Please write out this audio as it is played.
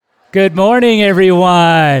Good morning,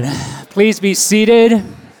 everyone. Please be seated.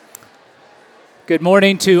 Good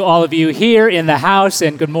morning to all of you here in the house,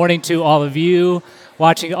 and good morning to all of you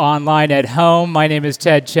watching online at home. My name is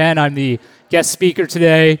Chen. I'm the guest speaker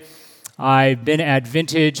today. I've been at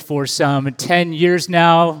Vintage for some 10 years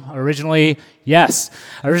now. Originally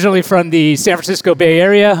from the San Francisco Bay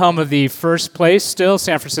Area, home of the first place still,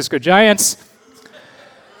 San Francisco Giants.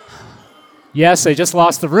 Yes, I just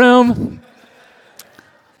lost the room.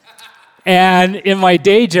 And in my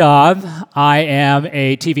day job, I am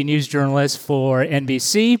a TV news journalist for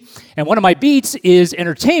NBC, and one of my beats is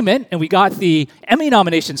entertainment, and we got the Emmy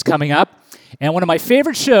nominations coming up, and one of my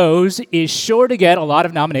favorite shows is sure to get a lot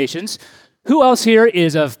of nominations. Who else here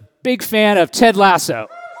is a big fan of Ted Lasso?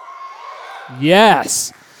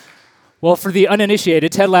 Yes. Well, for the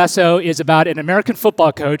uninitiated, Ted Lasso is about an American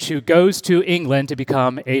football coach who goes to England to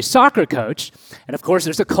become a soccer coach, and of course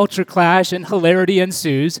there's a culture clash and hilarity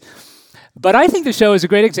ensues. But I think the show is a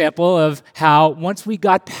great example of how, once we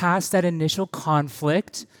got past that initial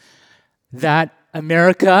conflict, that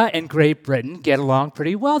America and Great Britain get along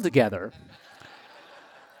pretty well together.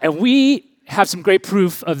 And we have some great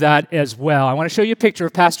proof of that as well. I want to show you a picture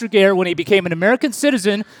of Pastor Gare when he became an American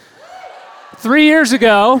citizen 3 years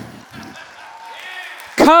ago,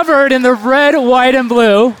 covered in the red, white, and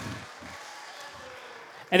blue.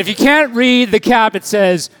 And if you can't read the cap, it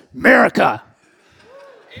says, America.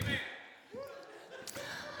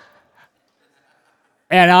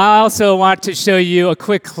 And I also want to show you a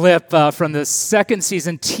quick clip from the second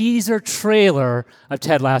season teaser trailer of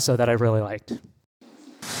Ted Lasso that I really liked. Brought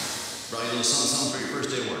you a little something for your first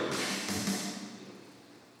day of work.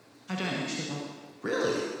 I don't eat sugar.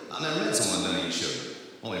 Really? I've never met someone that doesn't eat sugar.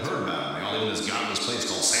 Only heard about it. They all live in this godless place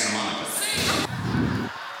called Santa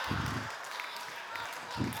Monica.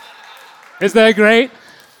 Isn't that great?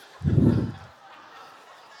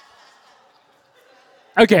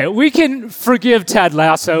 Okay, we can forgive Ted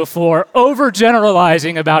Lasso for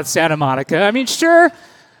overgeneralizing about Santa Monica. I mean, sure,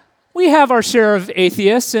 we have our share of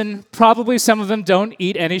atheists, and probably some of them don't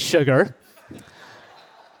eat any sugar.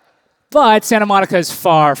 But Santa Monica is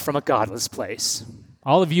far from a godless place.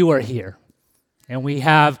 All of you are here. And we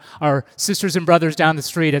have our sisters and brothers down the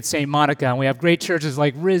street at St. Monica, and we have great churches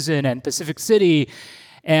like Risen and Pacific City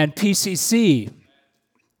and PCC.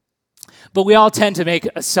 But we all tend to make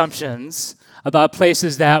assumptions about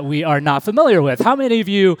places that we are not familiar with. How many of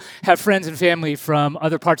you have friends and family from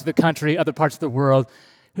other parts of the country, other parts of the world,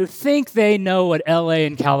 who think they know what LA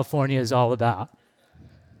and California is all about?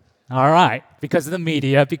 All right, because of the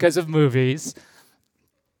media, because of movies.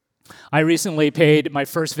 I recently paid my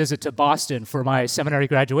first visit to Boston for my seminary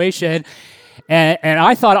graduation, and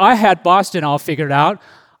I thought I had Boston all figured out.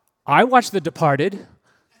 I watched The Departed.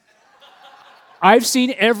 I've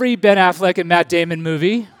seen every Ben Affleck and Matt Damon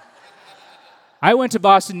movie. I went to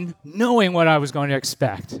Boston knowing what I was going to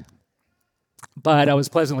expect, but I was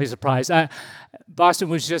pleasantly surprised. Boston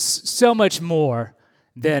was just so much more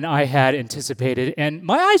than I had anticipated, and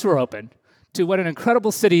my eyes were opened to what an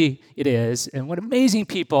incredible city it is and what amazing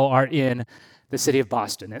people are in the city of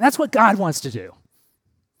Boston. And that's what God wants to do.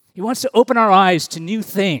 He wants to open our eyes to new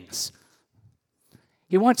things.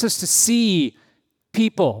 He wants us to see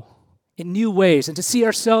people in new ways and to see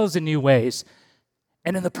ourselves in new ways,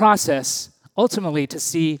 and in the process, ultimately, to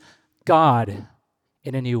see God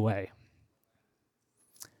in a new way.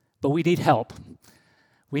 But we need help.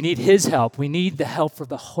 We need His help. We need the help of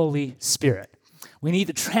the Holy Spirit. We need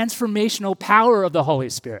the transformational power of the Holy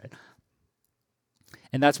Spirit.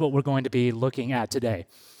 And that's what we're going to be looking at today.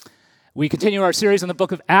 We continue our series on the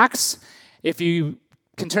book of Acts. If you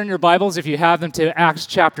can turn your Bibles, if you have them, to Acts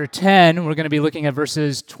chapter 10, we're going to be looking at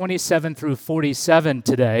verses 27 through 47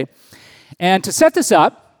 today. And to set this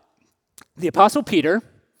up, the Apostle Peter,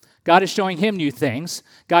 God is showing him new things.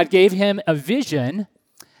 God gave him a vision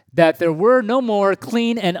that there were no more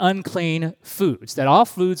clean and unclean foods, that all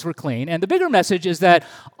foods were clean. And the bigger message is that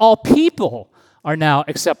all people are now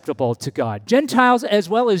acceptable to God, Gentiles as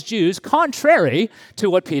well as Jews, contrary to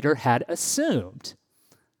what Peter had assumed.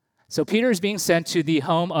 So Peter is being sent to the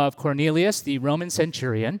home of Cornelius, the Roman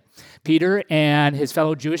centurion. Peter and his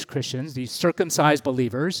fellow Jewish Christians, the circumcised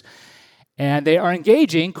believers, and they are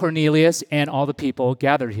engaging Cornelius and all the people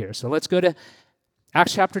gathered here. So let's go to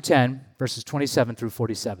Acts chapter 10, verses 27 through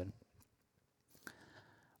 47.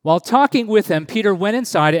 While talking with them, Peter went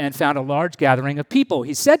inside and found a large gathering of people.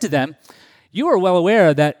 He said to them, "You are well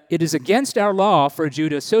aware that it is against our law for a Jew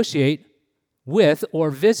to associate with or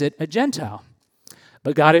visit a Gentile.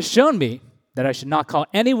 But God has shown me that I should not call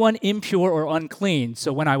anyone impure or unclean.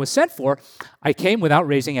 So when I was sent for, I came without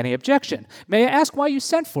raising any objection. May I ask why you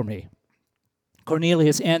sent for me?"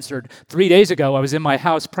 Cornelius answered, 3 days ago I was in my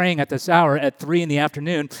house praying at this hour at 3 in the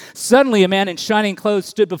afternoon. Suddenly a man in shining clothes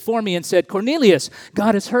stood before me and said, Cornelius,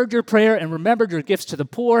 God has heard your prayer and remembered your gifts to the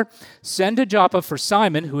poor. Send to Joppa for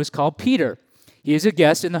Simon, who is called Peter. He is a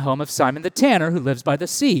guest in the home of Simon the tanner, who lives by the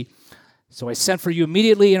sea. So I sent for you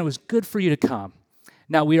immediately, and it was good for you to come.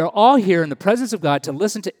 Now we are all here in the presence of God to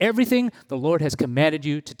listen to everything the Lord has commanded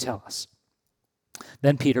you to tell us.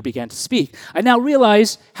 Then Peter began to speak. I now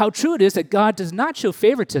realize how true it is that God does not show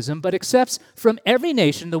favoritism, but accepts from every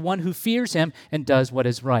nation the one who fears him and does what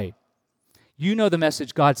is right. You know the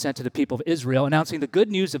message God sent to the people of Israel, announcing the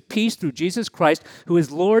good news of peace through Jesus Christ, who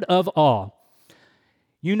is Lord of all.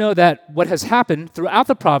 You know that what has happened throughout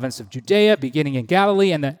the province of Judea, beginning in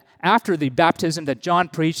Galilee, and that after the baptism that John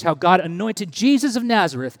preached, how God anointed Jesus of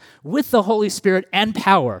Nazareth with the Holy Spirit and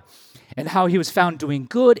power, and how he was found doing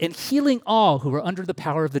good and healing all who were under the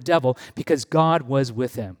power of the devil, because God was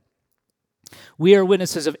with him. We are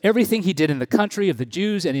witnesses of everything he did in the country of the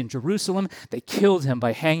Jews and in Jerusalem. They killed him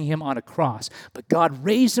by hanging him on a cross, but God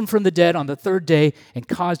raised him from the dead on the third day and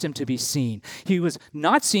caused him to be seen. He was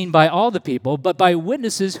not seen by all the people, but by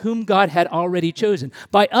witnesses whom God had already chosen,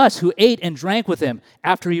 by us who ate and drank with him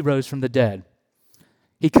after he rose from the dead.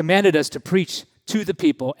 He commanded us to preach to the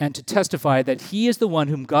people and to testify that he is the one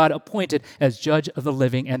whom God appointed as judge of the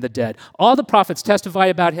living and the dead. All the prophets testify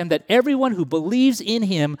about him that everyone who believes in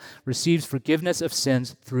him receives forgiveness of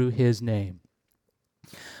sins through his name.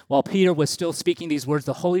 While Peter was still speaking these words,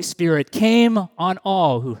 the Holy Spirit came on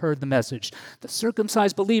all who heard the message. The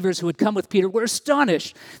circumcised believers who had come with Peter were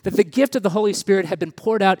astonished that the gift of the Holy Spirit had been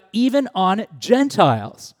poured out even on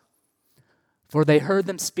Gentiles, for they heard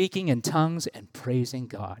them speaking in tongues and praising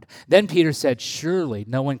God. Then Peter said, surely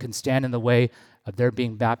no one can stand in the way of their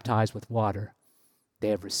being baptized with water. They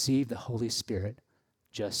have received the Holy Spirit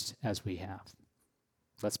just as we have.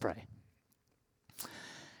 Let's pray.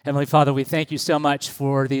 Heavenly Father, we thank you so much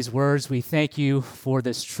for these words. We thank you for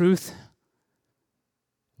this truth.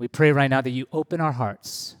 We pray right now that you open our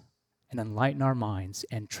hearts and enlighten our minds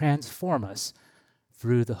and transform us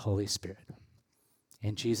through the Holy Spirit.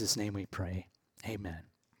 In Jesus' name we pray. Amen.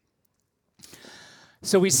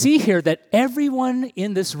 So we see here that everyone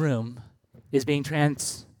in this room is being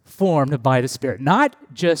transformed by the Spirit. Not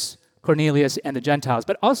just Cornelius and the Gentiles,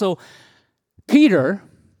 but also Peter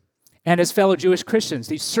and his fellow Jewish Christians,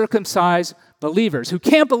 these circumcised believers who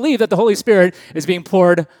can't believe that the Holy Spirit is being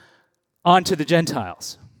poured onto the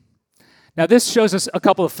Gentiles. Now, this shows us a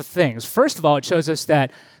couple of things. First of all, it shows us that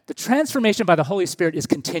the transformation by the Holy Spirit is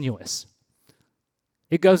continuous.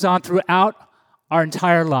 It goes on throughout our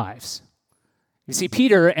entire lives. You see,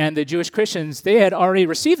 Peter and the Jewish Christians, they had already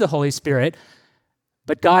received the Holy Spirit,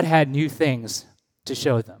 but God had new things to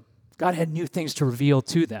show them. God had new things to reveal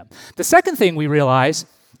to them. The second thing we realize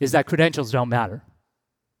is that credentials don't matter.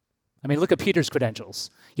 I mean, look at Peter's credentials.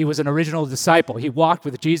 He was an original disciple. He walked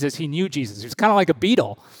with Jesus. He knew Jesus. He was kind of like a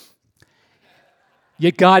beetle.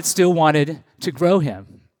 Yet God still wanted to grow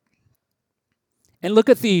him. And look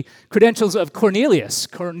at the credentials of Cornelius.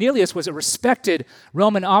 Cornelius was a respected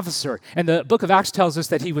Roman officer, and the book of Acts tells us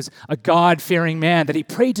that he was a God-fearing man, that he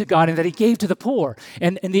prayed to God and that he gave to the poor.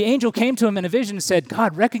 And the angel came to him in a vision and said,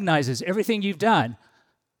 God recognizes everything you've done.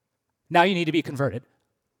 Now you need to be converted.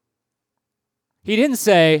 He didn't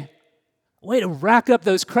say, way to rack up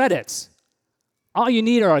those credits. All you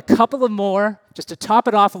need are a couple of more just to top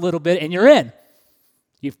it off a little bit, and you're in.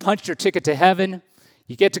 You've punched your ticket to heaven.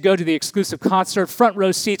 You get to go to the exclusive concert, front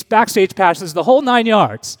row seats, backstage passes, the whole 9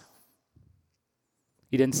 yards.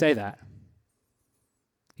 He didn't say that.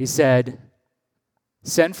 He said,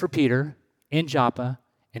 send for Peter in Joppa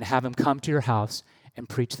and have him come to your house and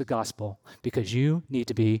preach the gospel because you need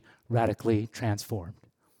to be radically transformed.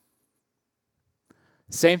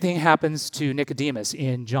 Same thing happens to Nicodemus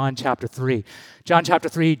in John chapter 3. John chapter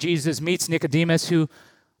 3, Jesus meets Nicodemus, who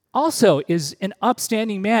also is an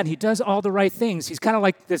upstanding man. He does all the right things. He's kind of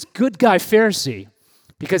like this good guy Pharisee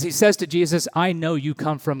because he says to Jesus, I know you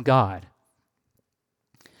come from God.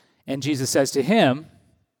 And Jesus says to him,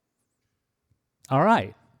 all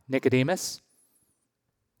right, Nicodemus,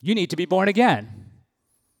 you need to be born again.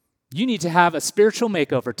 You need to have a spiritual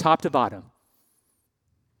makeover top to bottom.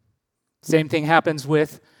 Same thing happens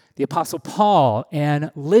with the Apostle Paul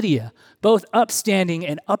and Lydia, both upstanding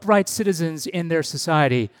and upright citizens in their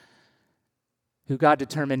society who God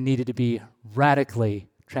determined needed to be radically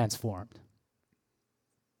transformed.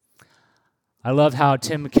 I love how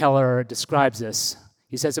Tim Keller describes this.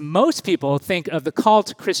 He says, most people think of the call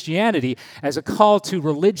to Christianity as a call to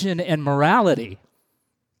religion and morality,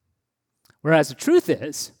 whereas the truth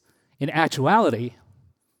is, in actuality,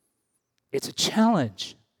 it's a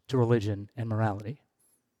challenge to religion and morality.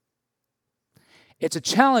 It's a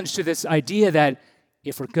challenge to this idea that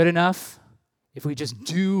if we're good enough, if we just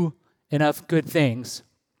do enough good things,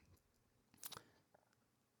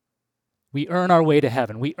 we earn our way to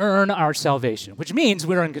heaven. We earn our salvation, which means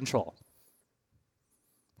we're in control,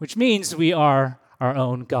 which means we are our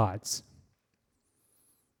own gods.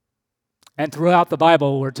 And throughout the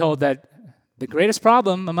Bible, we're told that the greatest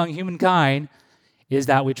problem among humankind is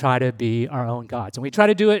that we try to be our own gods. And we try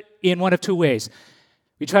to do it in one of two ways.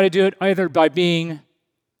 We try to do it either by being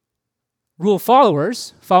rule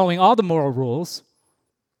followers, following all the moral rules,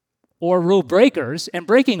 or rule breakers and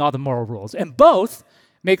breaking all the moral rules. And both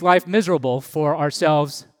make life miserable for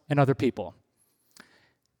ourselves and other people.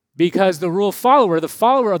 Because the follower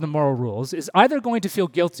of the moral rules, is either going to feel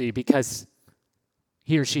guilty because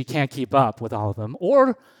he or she can't keep up with all of them,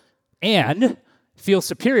 and feel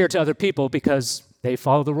superior to other people because they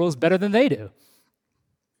follow the rules better than they do.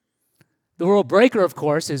 The rule breaker, of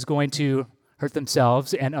course, is going to hurt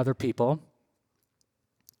themselves and other people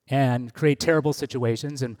and create terrible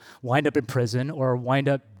situations and wind up in prison or wind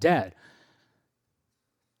up dead.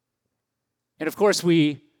 And of course,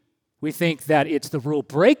 we think that it's the rule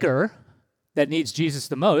breaker that needs Jesus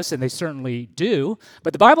the most, and they certainly do.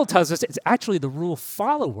 But the Bible tells us it's actually the rule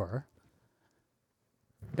follower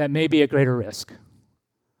that may be at greater risk,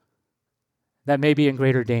 that may be in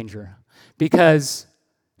greater danger, because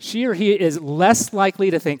she or he is less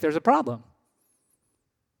likely to think there's a problem.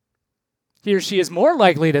 He or she is more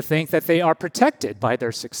likely to think that they are protected by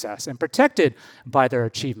their success and protected by their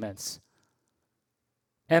achievements,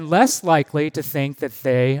 and less likely to think that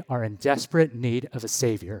they are in desperate need of a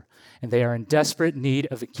Savior, and they are in desperate need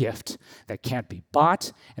of a gift that can't be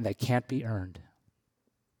bought and that can't be earned.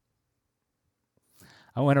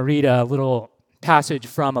 I want to read a little passage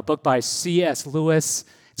from a book by C.S. Lewis.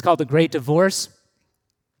 It's called The Great Divorce,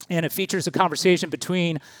 and it features a conversation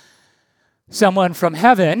between someone from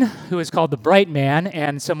heaven, who is called the bright man,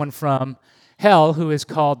 and someone from hell, who is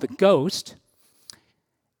called the ghost.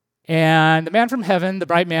 And the man from heaven, the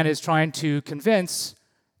bright man, is trying to convince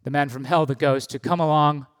the man from hell, the ghost, to come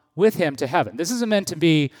along with him to heaven. This isn't meant to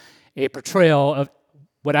be a portrayal of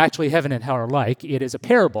what actually heaven and hell are like. It is a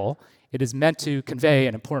parable. It is meant to convey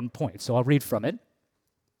an important point. So I'll read from it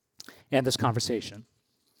and this conversation.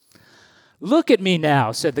 "Look at me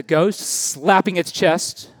now," said the ghost, slapping its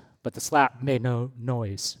chest, but the slap made no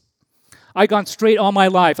noise. "I've gone straight all my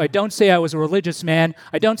life. I don't say I was a religious man.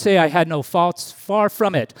 I don't say I had no faults. Far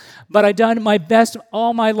from it. But I done my best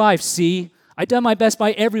all my life, see? I done my best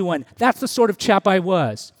by everyone. That's the sort of chap I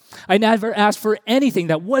was. I never asked for anything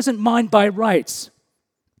that wasn't mine by rights.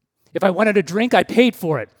 If I wanted a drink, I paid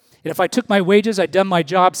for it. And if I took my wages, I done my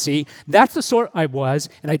job, see? That's the sort I was,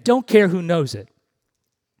 and I don't care who knows it."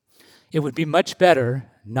 "It would be much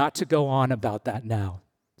better not to go on about that now,"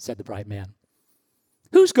 said the bright man.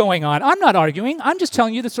 "Who's going on? I'm not arguing. I'm just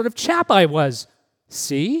telling you the sort of chap I was.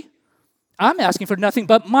 See? I'm asking for nothing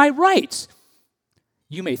but my rights.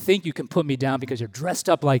 You may think you can put me down because you're dressed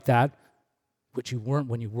up like that, which you weren't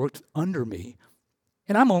when you worked under me.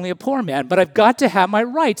 And I'm only a poor man, but I've got to have my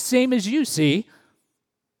rights, same as you, see?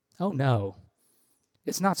 Oh, no.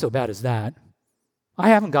 It's not so bad as that. I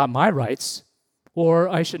haven't got my rights, or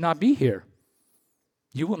I should not be here.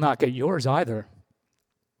 You will not get yours either.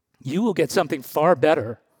 You will get something far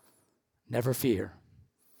better. Never fear.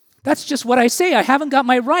 That's just what I say. I haven't got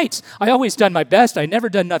my rights. I always done my best. I never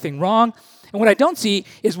done nothing wrong. And what I don't see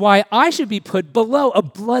is why I should be put below a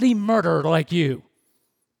bloody murderer like you.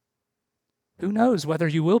 Who knows whether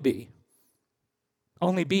you will be?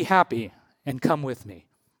 Only be happy and come with me."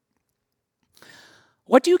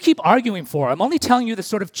 "What do you keep arguing for? I'm only telling you the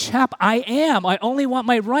sort of chap I am. I only want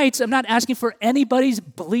my rights. I'm not asking for anybody's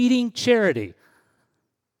bleeding charity."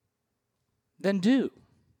 "Then do.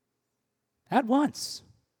 At once.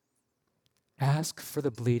 Ask for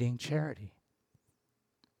the bleeding charity.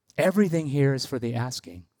 Everything here is for the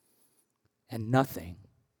asking, and nothing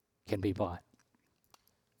can be bought."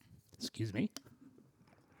 Excuse me.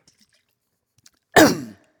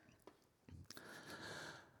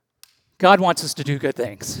 God wants us to do good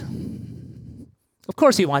things. Of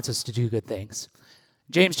course he wants us to do good things.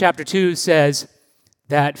 James chapter 2 says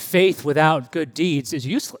that faith without good deeds is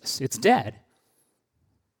useless. It's dead.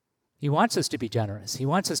 He wants us to be generous. He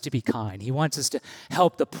wants us to be kind. He wants us to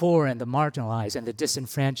help the poor and the marginalized and the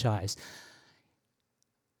disenfranchised.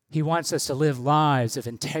 He wants us to live lives of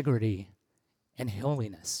integrity and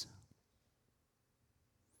holiness.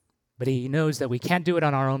 But he knows that we can't do it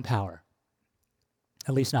on our own power,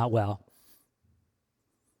 at least not well.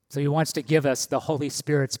 So he wants to give us the Holy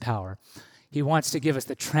Spirit's power. He wants to give us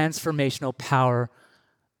the transformational power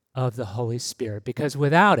of the Holy Spirit, because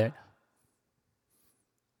without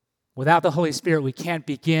the Holy Spirit, we can't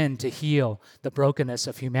begin to heal the brokenness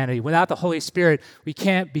of humanity. Without the Holy Spirit, we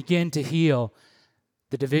can't begin to heal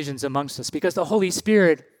the divisions amongst us, because the Holy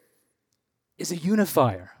Spirit is a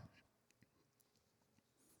unifier.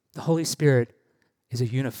 The Holy Spirit is a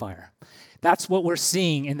unifier. That's what we're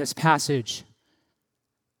seeing in this passage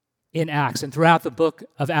in Acts and throughout the book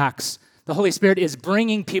of Acts. The Holy Spirit is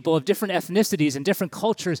bringing people of different ethnicities and different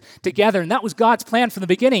cultures together, and that was God's plan from the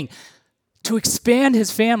beginning, to expand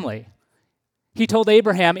his family. He told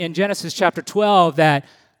Abraham in Genesis chapter 12 that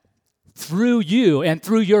through you and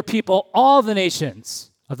through your people, all the nations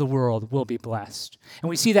of the world will be blessed. And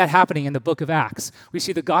we see that happening in the book of Acts. We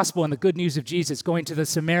see the gospel and the good news of Jesus going to the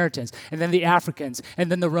Samaritans, and then the Africans, and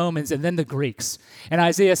then the Romans, and then the Greeks. And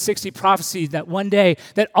Isaiah 60 prophesied that one day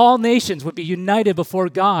that all nations would be united before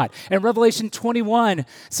God. And Revelation 21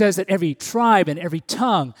 says that every tribe and every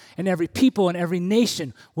tongue and every people and every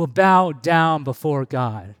nation will bow down before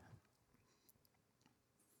God.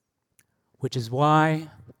 Which is why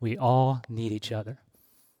we all need each other.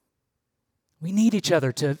 We need each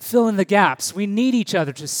other to fill in the gaps. We need each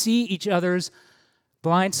other to see each other's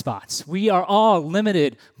blind spots. We are all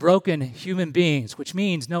limited, broken human beings, which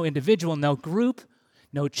means no individual, no group,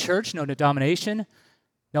 no church, no denomination,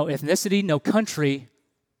 no ethnicity, no country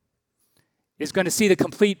is going to see the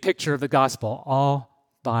complete picture of the gospel all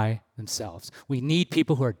by themselves. We need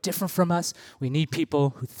people who are different from us. We need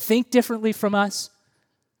people who think differently from us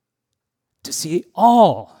to see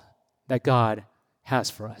all that God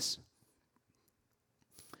has for us.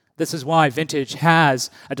 This is why Vintage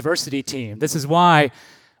has a diversity team. This is why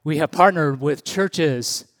we have partnered with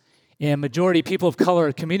churches and majority people of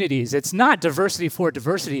color communities. It's not diversity for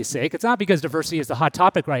diversity's sake. It's not because diversity is the hot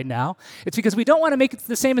topic right now. It's because we don't want to make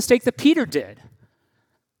the same mistake that Peter did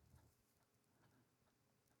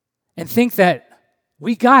and think that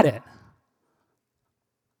we got it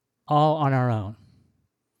all on our own.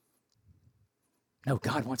 No,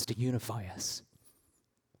 God wants to unify us.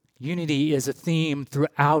 Unity is a theme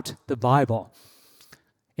throughout the Bible.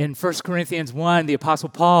 In 1 Corinthians 1, the Apostle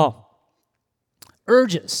Paul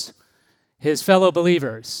urges his fellow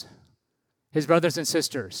believers, his brothers and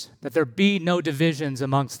sisters, that there be no divisions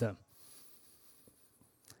amongst them.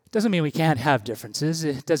 It doesn't mean we can't have differences.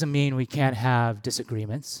 It doesn't mean we can't have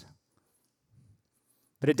disagreements.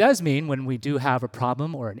 But it does mean when we do have a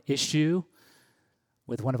problem or an issue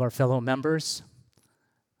with one of our fellow members,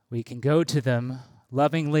 we can go to them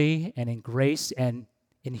lovingly and in grace and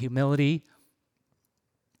in humility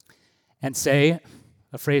and say,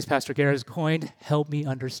 a phrase Pastor Garrett has coined, help me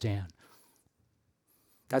understand.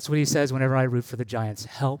 That's what he says whenever I root for the Giants.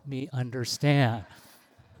 Help me understand.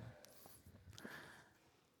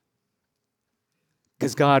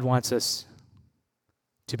 Because God wants us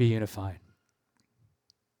to be unified.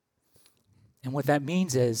 And what that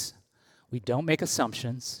means is we don't make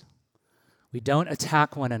assumptions. We don't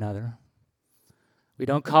attack one another. We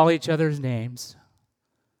don't call each other's names.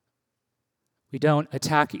 We don't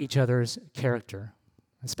attack each other's character,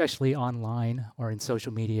 especially online or in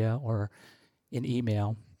social media or in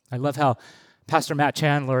email. I love how Pastor Matt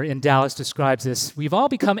Chandler in Dallas describes this. We've all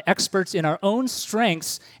become experts in our own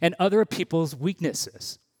strengths and other people's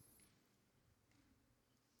weaknesses.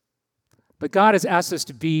 But God has asked us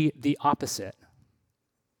to be the opposite.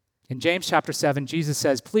 In James chapter 7, Jesus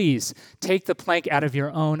says, please take the plank out of your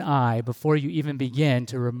own eye before you even begin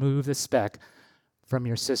to remove the speck from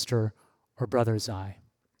your sister or brother's eye.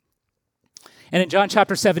 And in John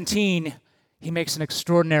chapter 17, he makes an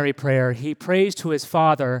extraordinary prayer. He prays to his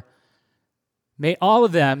Father, may all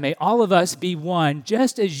of us be one,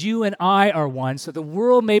 just as you and I are one, so the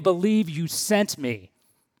world may believe you sent me.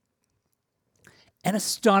 An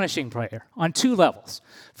astonishing prayer on two levels.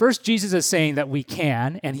 First, Jesus is saying that we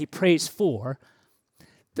can, and he prays for,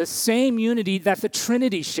 the same unity that the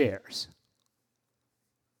Trinity shares.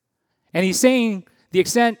 And he's saying the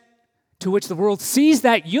extent to which the world sees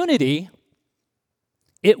that unity,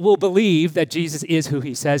 it will believe that Jesus is who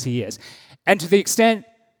he says he is. And to the extent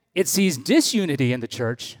it sees disunity in the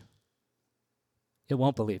church, it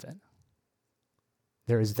won't believe it.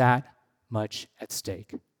 There is that much at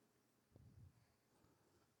stake.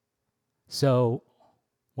 So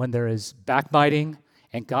when there is backbiting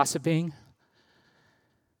and gossiping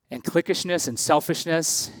and cliquishness and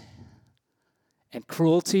selfishness and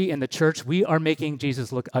cruelty in the church, we are making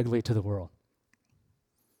Jesus look ugly to the world.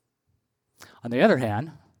 On the other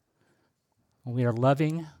hand, when we are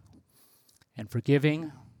loving and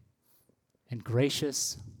forgiving and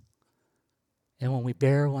gracious, and when we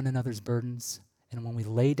bear one another's burdens, and when we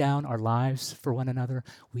lay down our lives for one another,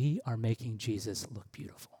 we are making Jesus look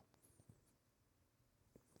beautiful.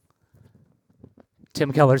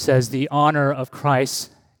 Tim Keller says, the honor of Christ's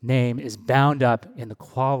name is bound up in the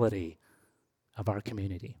quality of our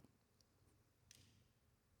community.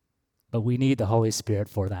 But we need the Holy Spirit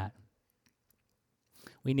for that.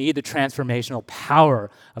 We need the transformational power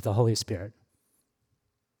of the Holy Spirit.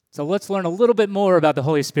 So let's learn a little bit more about the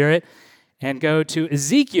Holy Spirit and go to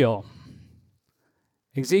Ezekiel.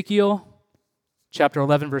 Ezekiel chapter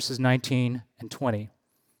 11, verses 19 and 20.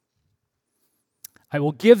 I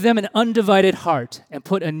will give them an undivided heart and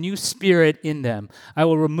put a new spirit in them. I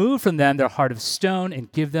will remove from them their heart of stone and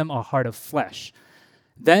give them a heart of flesh.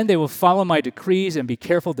 Then they will follow my decrees and be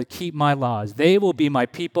careful to keep my laws. They will be my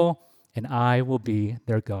people, and I will be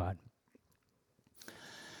their God.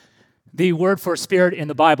 The word for spirit in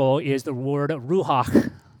the Bible is the word ruach.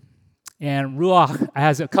 And ruach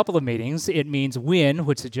has a couple of meanings. It means wind,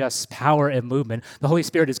 which suggests power and movement. The Holy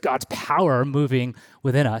Spirit is God's power moving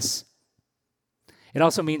within us. It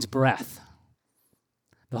also means breath.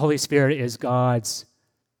 The Holy Spirit is God's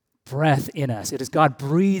breath in us. It is God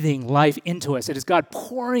breathing life into us. It is God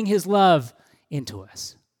pouring his love into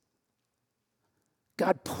us.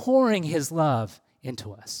 God pouring his love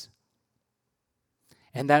into us.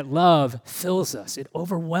 And that love fills us. It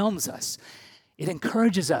overwhelms us. It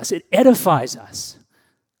encourages us. It edifies us.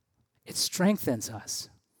 It strengthens us.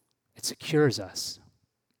 It secures us.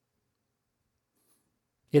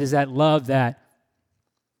 It is that love that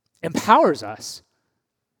empowers us,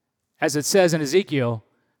 as it says in Ezekiel,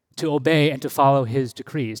 to obey and to follow his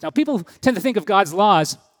decrees. Now, people tend to think of God's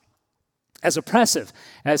laws as oppressive,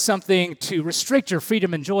 as something to restrict your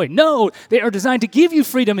freedom and joy. No, they are designed to give you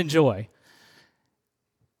freedom and joy.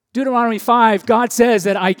 Deuteronomy 5, God says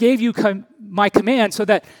that I gave you my command so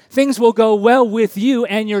that things will go well with you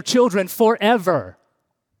and your children forever.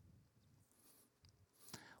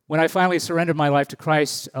 When I finally surrendered my life to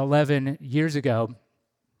Christ 11 years ago,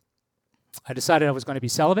 I decided I was going to be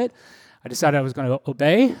celibate. I decided I was going to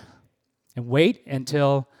obey and wait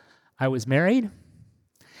until I was married.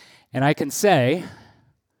 And I can say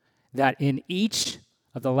that in each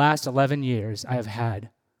of the last 11 years, I have had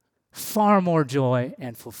far more joy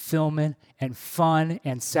and fulfillment and fun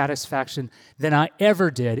and satisfaction than I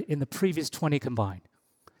ever did in the previous 20 combined.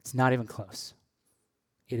 It's not even close.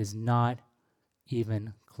 It is not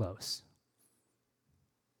even close.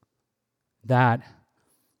 That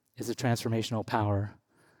is the transformational power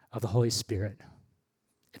of the Holy Spirit.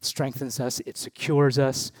 It strengthens us, it secures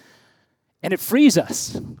us, and it frees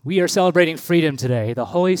us. We are celebrating freedom today. The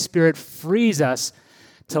Holy Spirit frees us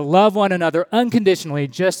to love one another unconditionally,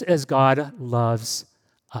 just as God loves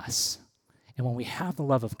us. And when we have the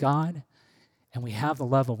love of God and we have the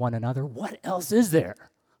love of one another, what else is there?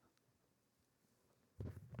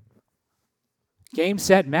 Game,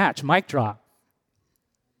 set, match, mic drop.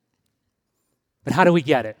 But how do we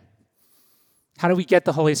get it? How do we get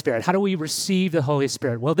the Holy Spirit? How do we receive the Holy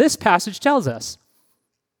Spirit? Well, this passage tells us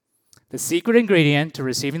the secret ingredient to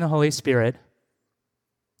receiving the Holy Spirit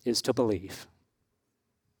is to believe.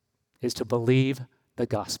 Is to believe the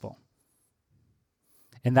gospel.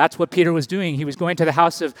 And that's what Peter was doing. He was going to the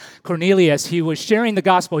house of Cornelius. He was sharing the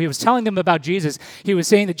gospel. He was telling them about Jesus. He was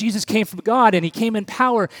saying that Jesus came from God, and he came in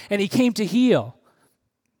power, and he came to heal,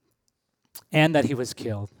 and that he was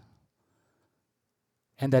killed,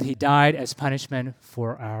 and that he died as punishment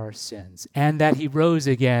for our sins, and that he rose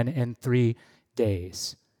again in 3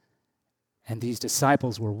 days. And these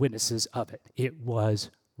disciples were witnesses of it. It was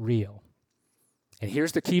real. And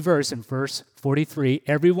here's the key verse in verse 43.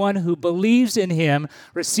 Everyone who believes in him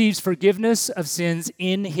receives forgiveness of sins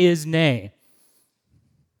in his name.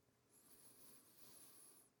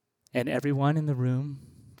 And everyone in the room,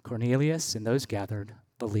 Cornelius and those gathered,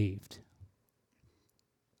 believed.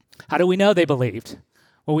 How do we know they believed?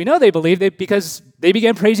 Well, we know they believed because they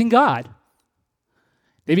began praising God.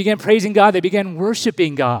 They began praising God. They began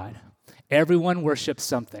worshiping God. Everyone worships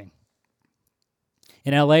something.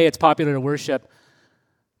 In LA, it's popular to worship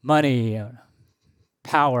money,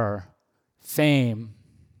 power, fame,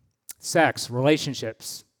 sex,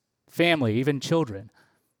 relationships, family, even children.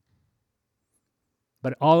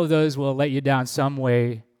 But all of those will let you down some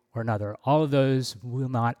way or another. All of those will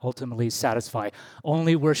not ultimately satisfy.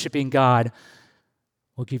 Only worshiping God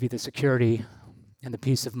will give you the security and the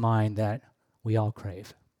peace of mind that we all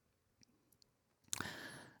crave. I'm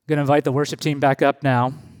going to invite the worship team back up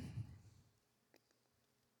now.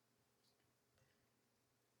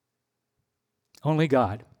 Only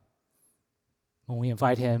God, when we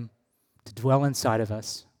invite him to dwell inside of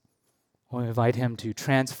us, when we invite him to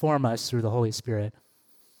transform us through the Holy Spirit,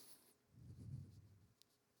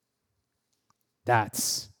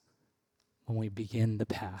 that's when we begin the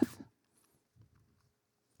path.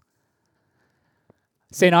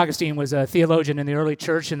 St. Augustine was a theologian in the early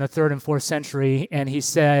church in the 3rd and 4th century, and he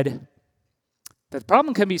said that the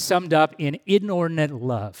problem can be summed up in inordinate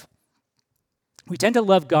love. We tend to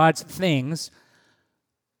love God's things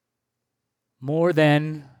more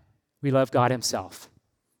than we love God himself.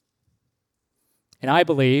 And I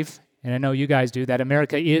believe, and I know you guys do, that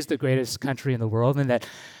America is the greatest country in the world and that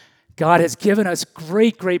God has given us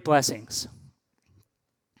great, great blessings.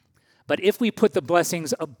 But if we put the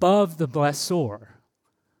blessings above the blessor,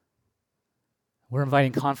 we're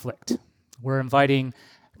inviting conflict. We're inviting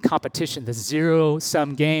competition, the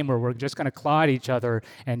zero-sum game where we're just going to claw at each other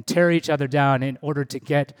and tear each other down in order to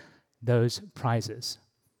get those prizes.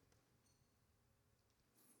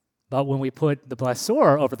 But when we put the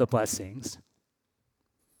blessor over the blessings,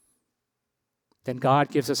 then God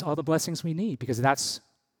gives us all the blessings we need because that's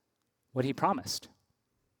what he promised.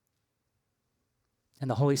 And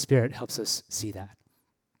the Holy Spirit helps us see that.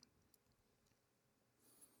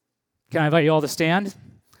 Can I invite you all to stand?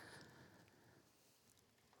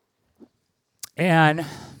 And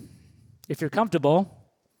if you're comfortable,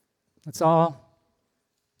 let's all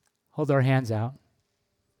hold our hands out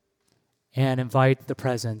and invite the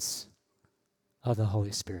presence of the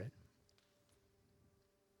Holy Spirit.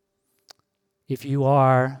 If you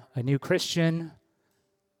are a new Christian,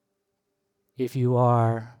 if you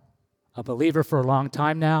are a believer for a long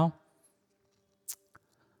time now,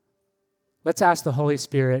 let's ask the Holy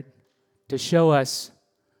Spirit to show us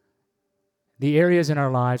the areas in our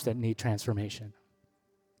lives that need transformation.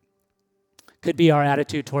 Could be our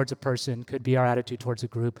attitude towards a person, could be our attitude towards a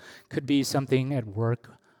group, could be something at work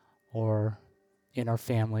or in our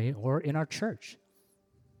family or in our church.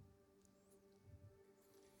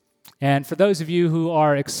 And for those of you who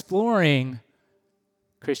are exploring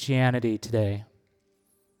Christianity today,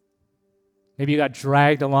 maybe you got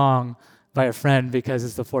dragged along by a friend because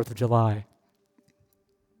it's the 4th of July.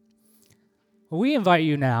 Well, we invite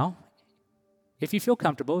you now, if you feel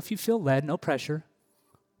comfortable, if you feel led, no pressure,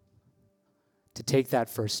 to take that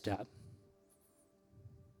first step.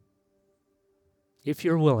 If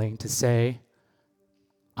you're willing to say,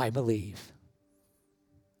 I believe.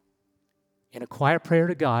 In a quiet prayer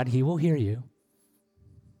to God, he will hear you.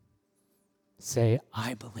 Say,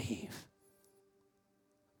 I believe.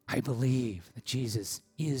 I believe that Jesus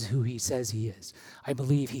is who he says he is. I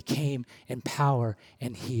believe he came in power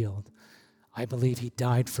and healed. I believe he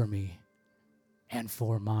died for me and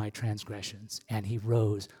for my transgressions, and he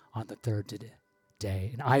rose on the 3rd day.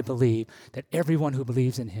 And I believe that everyone who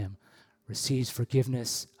believes in him receives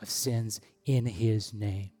forgiveness of sins in his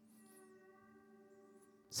name.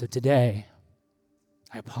 So today,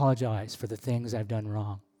 I apologize for the things I've done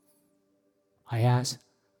wrong. I ask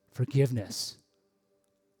forgiveness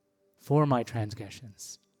for my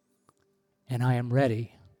transgressions. And I am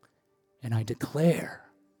ready, and I declare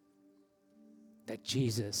that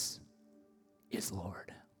Jesus is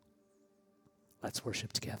Lord. Let's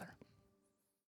worship together.